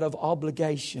it out of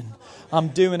obligation. I'm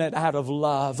doing it out of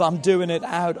love. I'm doing it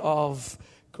out of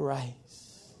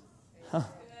grace. Huh.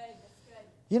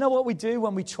 You know what we do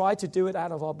when we try to do it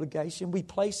out of obligation? We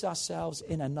place ourselves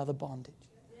in another bondage.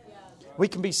 We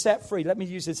can be set free. Let me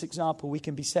use this example. We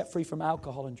can be set free from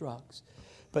alcohol and drugs.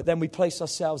 But then we place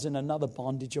ourselves in another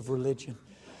bondage of religion.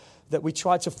 that we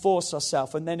try to force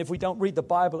ourselves. And then if we don't read the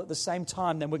Bible at the same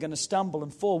time, then we're going to stumble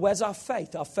and fall. Where's our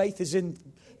faith? Our faith is in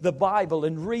the Bible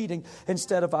and reading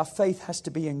instead of our faith has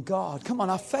to be in God. Come on,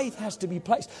 our faith has to be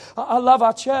placed. I love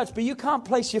our church, but you can't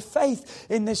place your faith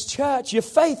in this church. Your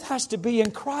faith has to be in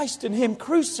Christ and Him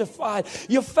crucified.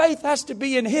 Your faith has to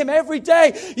be in Him every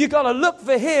day. You've got to look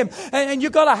for Him, and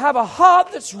you've got to have a heart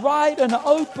that's right and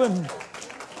open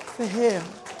for Him.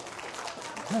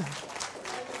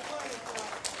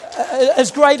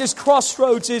 As great as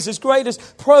Crossroads is, as great as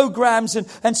programs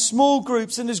and small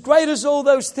groups, and as great as all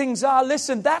those things are,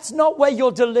 listen, that's not where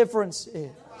your deliverance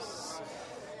is.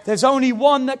 There's only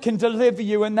one that can deliver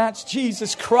you, and that's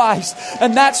Jesus Christ.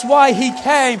 And that's why He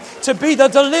came, to be the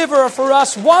deliverer for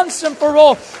us once and for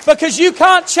all. Because you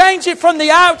can't change it from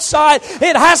the outside.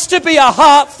 It has to be a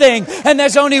heart thing. And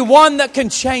there's only one that can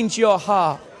change your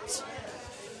heart.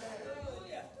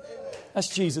 That's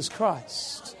Jesus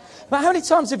Christ. But how many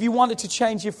times have you wanted to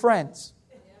change your friends?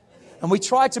 And we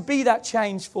try to be that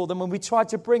change for them, and we try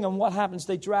to bring them. What happens?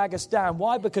 They drag us down.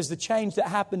 Why? Because the change that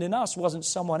happened in us wasn't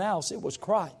someone else. It was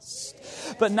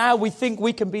Christ. But now we think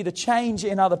we can be the change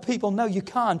in other people. No, you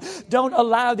can't. Don't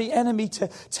allow the enemy to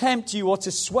tempt you or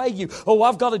to sway you. Oh,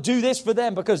 I've got to do this for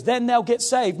them because then they'll get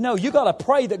saved. No, you got to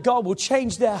pray that God will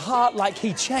change their heart like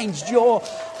He changed your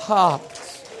heart.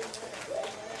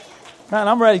 Man,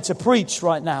 I'm ready to preach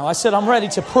right now. I said I'm ready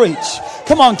to preach.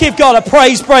 Come on, give God a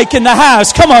praise break in the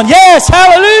house. Come on, yes,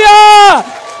 hallelujah!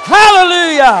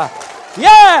 Hallelujah!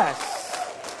 Yes!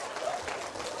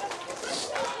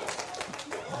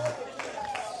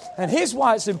 And here's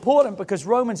why it's important, because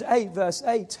Romans 8 verse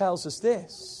 8 tells us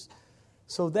this.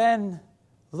 So then,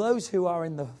 those who are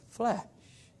in the flesh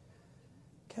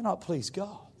cannot please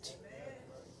God.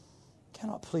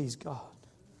 Cannot please God.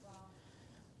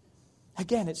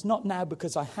 Again, it's not now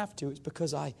because I have to, it's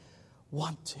because I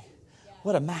want to.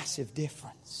 What a massive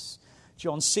difference.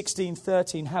 John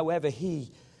 16:13, however, He,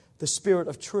 the Spirit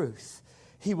of truth,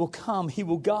 He will come, He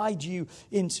will guide you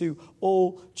into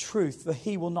all truth. For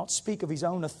He will not speak of His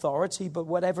own authority, but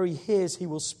whatever He hears, He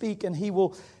will speak, and He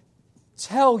will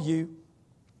tell you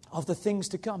of the things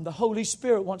to come. The Holy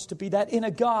Spirit wants to be that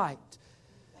inner guide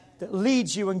that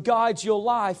leads you and guides your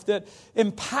life, that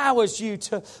empowers you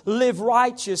to live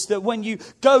righteous, that when you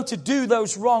go to do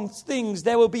those wrong things,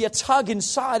 there will be a tug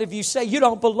inside of you say, you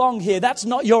don't belong here. That's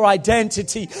not your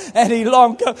identity any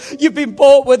longer. You've been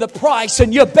bought with a price,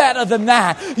 and you're better than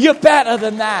that. You're better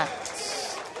than that.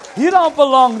 You don't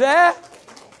belong there.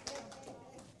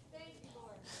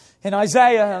 In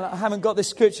Isaiah, I haven't got this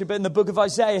scripture, but in the book of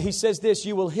Isaiah, he says this: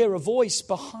 you will hear a voice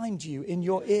behind you in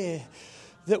your ear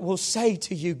that will say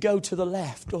to you, go to the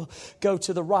left or go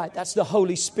to the right. That's the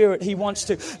Holy Spirit. He wants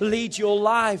to lead your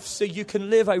life so you can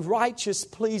live a righteous,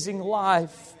 pleasing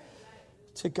life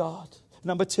to God.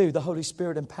 Number 2, the Holy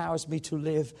Spirit empowers me to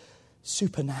live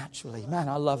supernaturally. Man,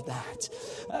 I love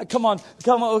that. Come on.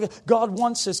 God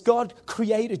wants us. God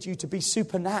created you to be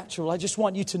supernatural. I just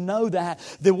want you to know that.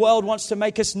 The world wants to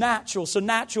make us natural. So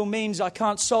natural means I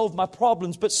can't solve my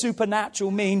problems, but supernatural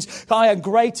means I am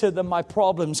greater than my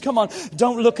problems. Come on,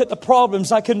 don't look at the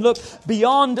problems. I can look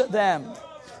beyond them.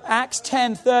 Acts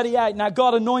 10:38. Now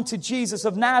God anointed Jesus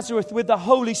of Nazareth with the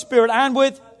Holy Spirit and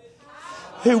with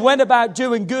who went about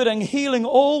doing good and healing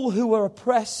all who were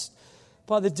oppressed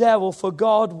by the devil, for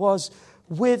God was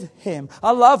with him.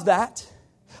 I love that.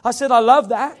 I said I love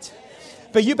that.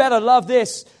 But you better love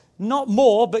this. Not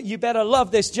more, but you better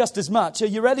love this just as much. Are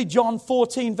you ready? John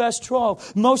 14 verse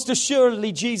 12. Most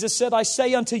assuredly, Jesus said, I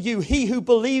say unto you, he who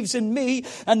believes in me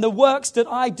and the works that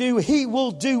I do, he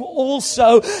will do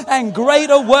also. And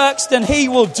greater works than he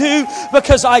will do,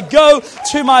 because I go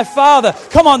to my Father.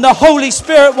 Come on, the Holy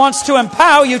Spirit wants to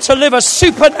empower you to live a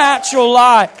supernatural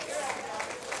life.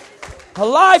 A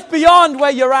life beyond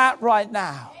where you're at right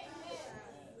now.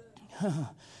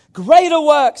 Greater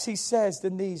works, he says,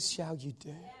 than these shall you do.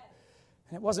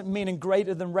 And it wasn't meaning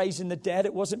greater than raising the dead.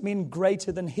 It wasn't meaning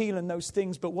greater than healing those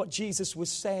things. But what Jesus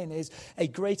was saying is a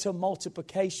greater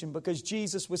multiplication. Because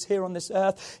Jesus was here on this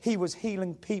earth, he was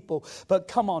healing people. But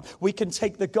come on, we can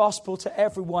take the gospel to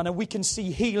everyone, and we can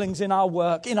see healings in our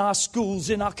work, in our schools,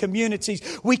 in our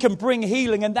communities. We can bring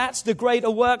healing, and that's the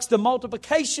greater works, the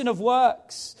multiplication of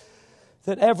works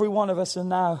that every one of us are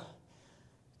now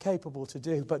capable to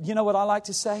do. But you know what I like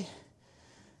to say?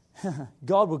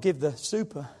 God will give the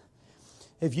super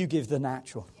if you give the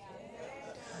natural.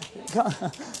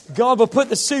 God will put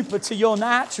the super to your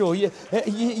natural. You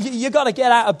got to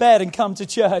get out of bed and come to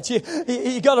church.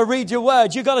 You got to read your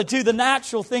word. You got to do the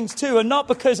natural things too. And not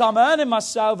because I'm earning my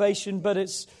salvation, but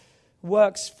it's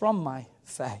works from my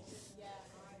faith.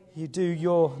 You do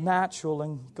your natural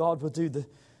and God will do the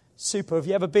Super. Have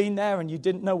you ever been there and you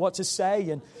didn't know what to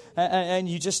say and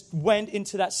you just went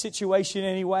into that situation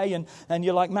anyway and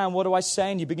you're like, man, what do I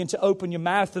say? And you begin to open your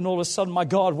mouth and all of a sudden, my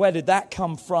God, where did that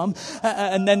come from?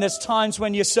 And then there's times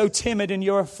when you're so timid and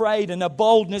you're afraid and a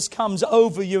boldness comes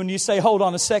over you and you say, hold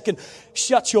on a second,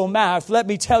 shut your mouth. Let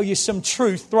me tell you some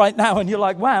truth right now. And you're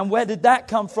like, wow, where did that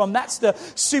come from? That's the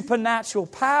supernatural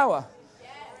power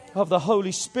of the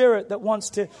Holy Spirit that wants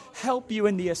to help you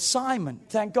in the assignment.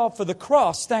 Thank God for the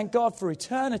cross. Thank God for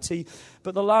eternity.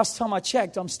 But the last time I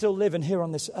checked, I'm still living here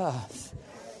on this earth.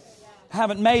 I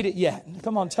haven't made it yet.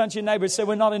 Come on, turn to your neighbor and say,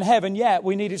 we're not in heaven yet.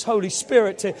 We need His Holy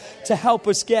Spirit to help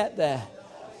us get there.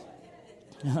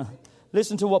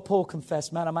 Listen to what Paul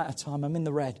confessed. Man, I'm out of time. I'm in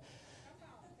the red.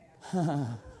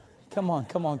 Come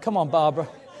on, Barbara.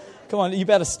 Come on, you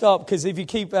better stop, because if you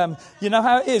keep, you know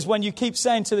how it is when you keep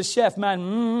saying to the chef,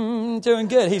 man, doing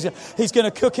good. He's going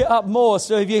to cook it up more.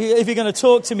 So if you're going to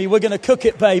talk to me, we're going to cook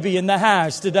it, baby, in the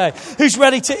house today. Who's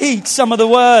ready to eat some of the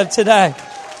word today?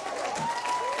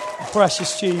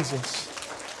 Precious Jesus.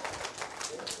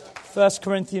 1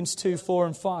 Corinthians 2, 4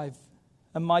 and 5.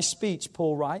 And my speech,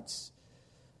 Paul writes,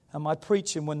 and my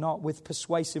preaching were not with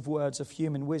persuasive words of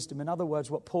human wisdom. In other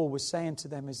words, what Paul was saying to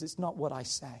them is, it's not what I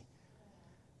say.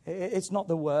 It's not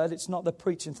the word, it's not the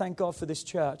preaching. Thank God for this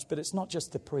church, but it's not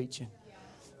just the preaching.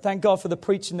 Thank God for the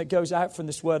preaching that goes out from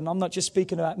this word. And I'm not just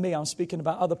speaking about me, I'm speaking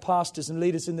about other pastors and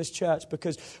leaders in this church,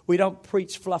 because we don't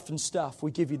preach fluff and stuff.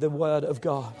 We give you the word of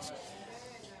God.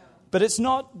 But it's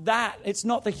not that. It's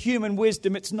not the human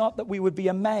wisdom. It's not that we would be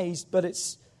amazed, but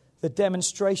it's the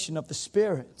demonstration of the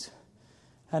Spirit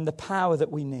and the power that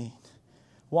we need.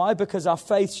 Why? Because our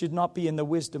faith should not be in the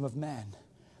wisdom of man,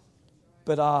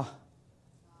 but our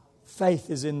faith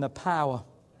is in the power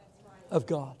of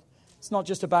God. It's not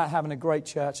just about having a great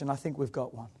church, and I think we've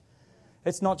got one.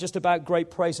 It's not just about great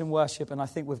praise and worship, and I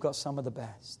think we've got some of the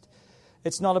best.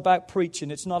 It's not about preaching.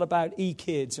 It's not about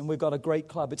e-kids, and we've got a great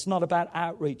club. It's not about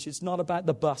outreach. It's not about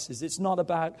the buses. It's not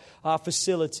about our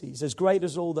facilities. As great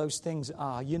as all those things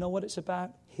are, you know what it's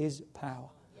about? His power.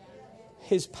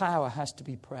 His power has to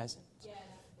be present.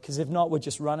 Because if not, we're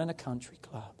just running a country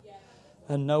club,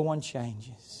 and no one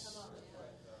changes.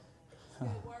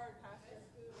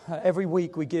 Every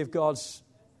week we give God's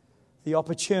the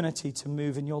opportunity to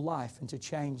move in your life and to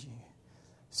change you.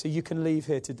 So you can leave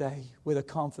here today with a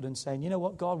confidence saying, you know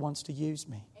what, God wants to use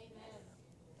me. Amen.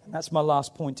 And that's my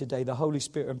last point today. The Holy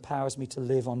Spirit empowers me to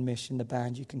live on mission. The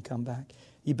band, you can come back.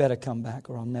 You better come back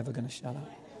or I'm never going to shut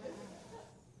up.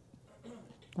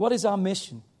 What is our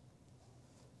mission?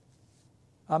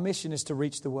 Our mission is to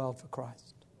reach the world for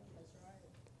Christ.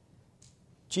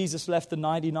 Jesus left the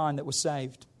 99 that were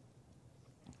saved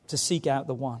to seek out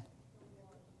the one.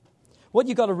 What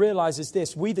you've got to realize is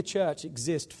this: we, the church,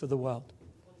 exist for the world.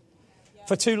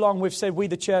 For too long we've said we,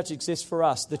 the church, exist for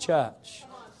us, the church.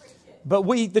 But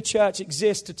we, the church,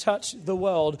 exist to touch the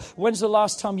world. When's the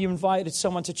last time you invited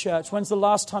someone to church? When's the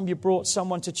last time you brought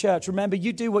someone to church? Remember,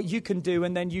 you do what you can do,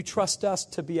 and then you trust us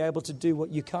to be able to do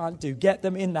what you can't do. Get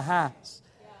them in the house.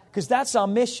 Because that's our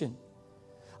mission.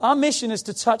 Our mission is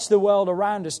to touch the world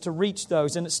around us, to reach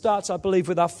those. And it starts, I believe,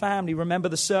 with our family. Remember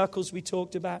the circles we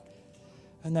talked about?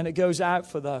 And then it goes out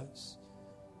for those.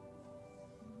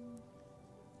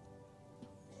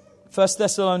 1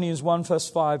 Thessalonians 1 verse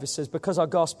 5, it says, because our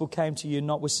gospel came to you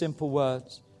not with simple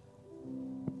words,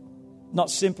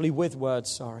 not simply with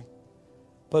words,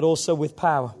 but also with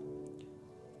power,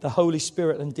 the Holy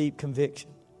Spirit and deep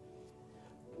conviction.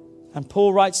 And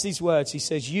Paul writes these words. He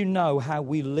says, you know how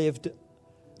we lived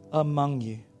among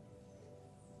you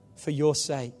for your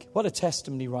sake. What a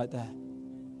testimony right there.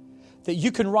 That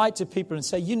you can write to people and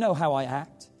say, you know how I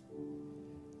act.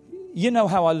 You know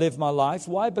how I live my life.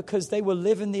 Why? Because they were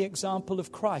living the example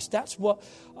of Christ. That's what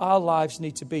our lives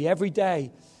need to be. Every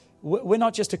day, we're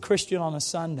not just a Christian on a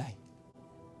Sunday.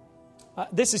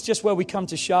 This is just where we come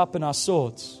to sharpen our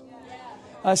swords.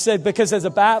 I said, because there's a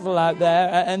battle out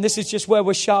there, and this is just where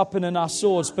we're sharpening our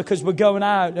swords, because we're going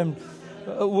out and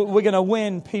we're going to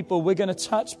win people. We're going to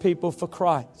touch people for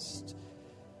Christ.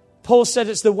 Paul said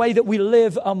it's the way that we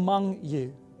live among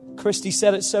you. Christy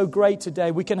said it so great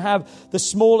today. We can have the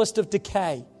smallest of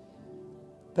decay,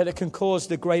 but it can cause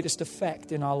the greatest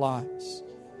effect in our lives.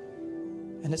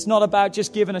 And it's not about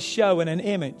just giving a show and an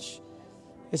image.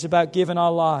 It's about giving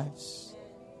our lives.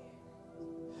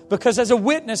 Because as a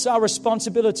witness, our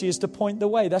responsibility is to point the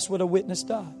way. That's what a witness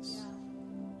does.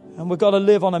 And we've got to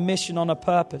live on a mission, on a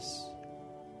purpose.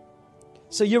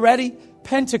 So you ready?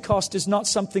 Pentecost is not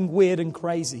something weird and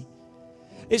crazy.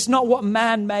 It's not what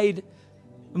man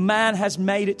has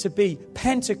made it to be.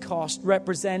 Pentecost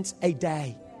represents a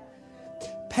day.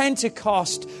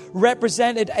 Pentecost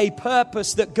represented a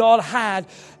purpose that God had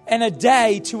in a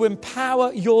day to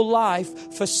empower your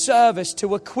life for service,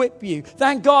 to equip you.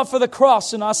 Thank God for the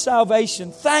cross and our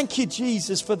salvation. Thank you,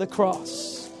 Jesus, for the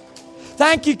cross.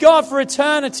 Thank you, God, for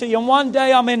eternity. And one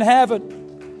day I'm in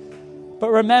heaven. But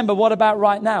remember, what about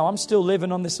right now? I'm still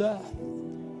living on this earth.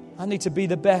 I need to be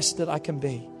the best that I can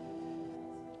be.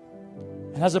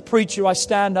 And as a preacher, I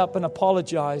stand up and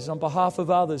apologize on behalf of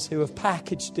others who have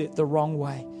packaged it the wrong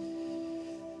way.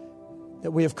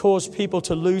 That we have caused people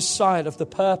to lose sight of the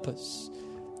purpose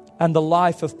and the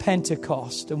life of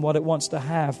Pentecost and what it wants to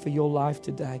have for your life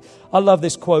today. I love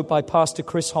this quote by Pastor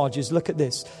Chris Hodges. Look at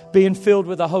this. Being filled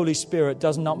with the Holy Spirit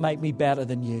does not make me better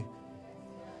than you.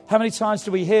 How many times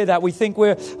do we hear that? We think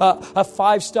we're a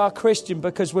 5-star Christian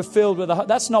because we're filled with the...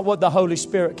 That's not what the Holy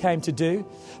Spirit came to do.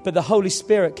 But the Holy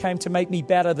Spirit came to make me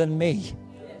better than me.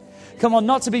 Come on,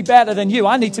 not to be better than you.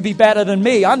 I need to be better than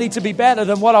me. I need to be better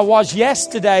than what I was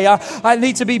yesterday. I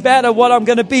need to be better what I'm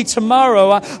going to be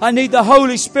tomorrow. I need the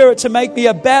Holy Spirit to make me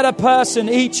a better person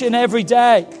each and every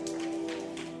day.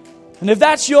 And if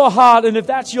that's your heart and if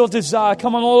that's your desire,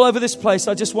 come on, all over this place,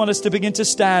 I just want us to begin to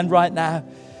stand right now.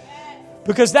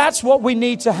 Because that's what we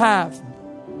need to have.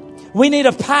 We need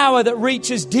a power that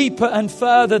reaches deeper and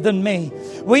further than me.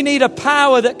 We need a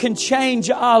power that can change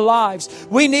our lives.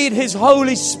 We need His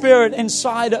Holy Spirit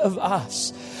inside of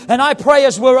us. And I pray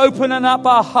as we're opening up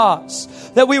our hearts,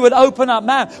 that we would open up.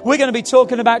 Man, we're going to be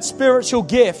talking about spiritual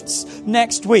gifts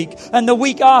next week. And the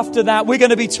week after that, we're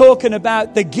going to be talking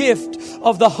about the gift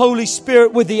of the Holy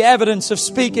Spirit with the evidence of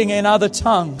speaking in other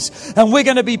tongues. And we're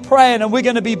going to be praying and we're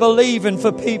going to be believing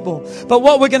for people. But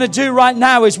what we're going to do right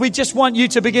now is we just want you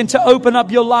to begin to open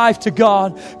up your life to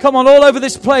God. Come on, all over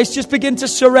this place, just begin to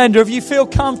surrender. If you feel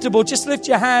comfortable, just lift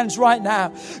your hands right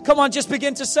now. Come on, just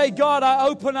begin to say, God, I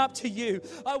open up to you.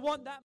 I want that.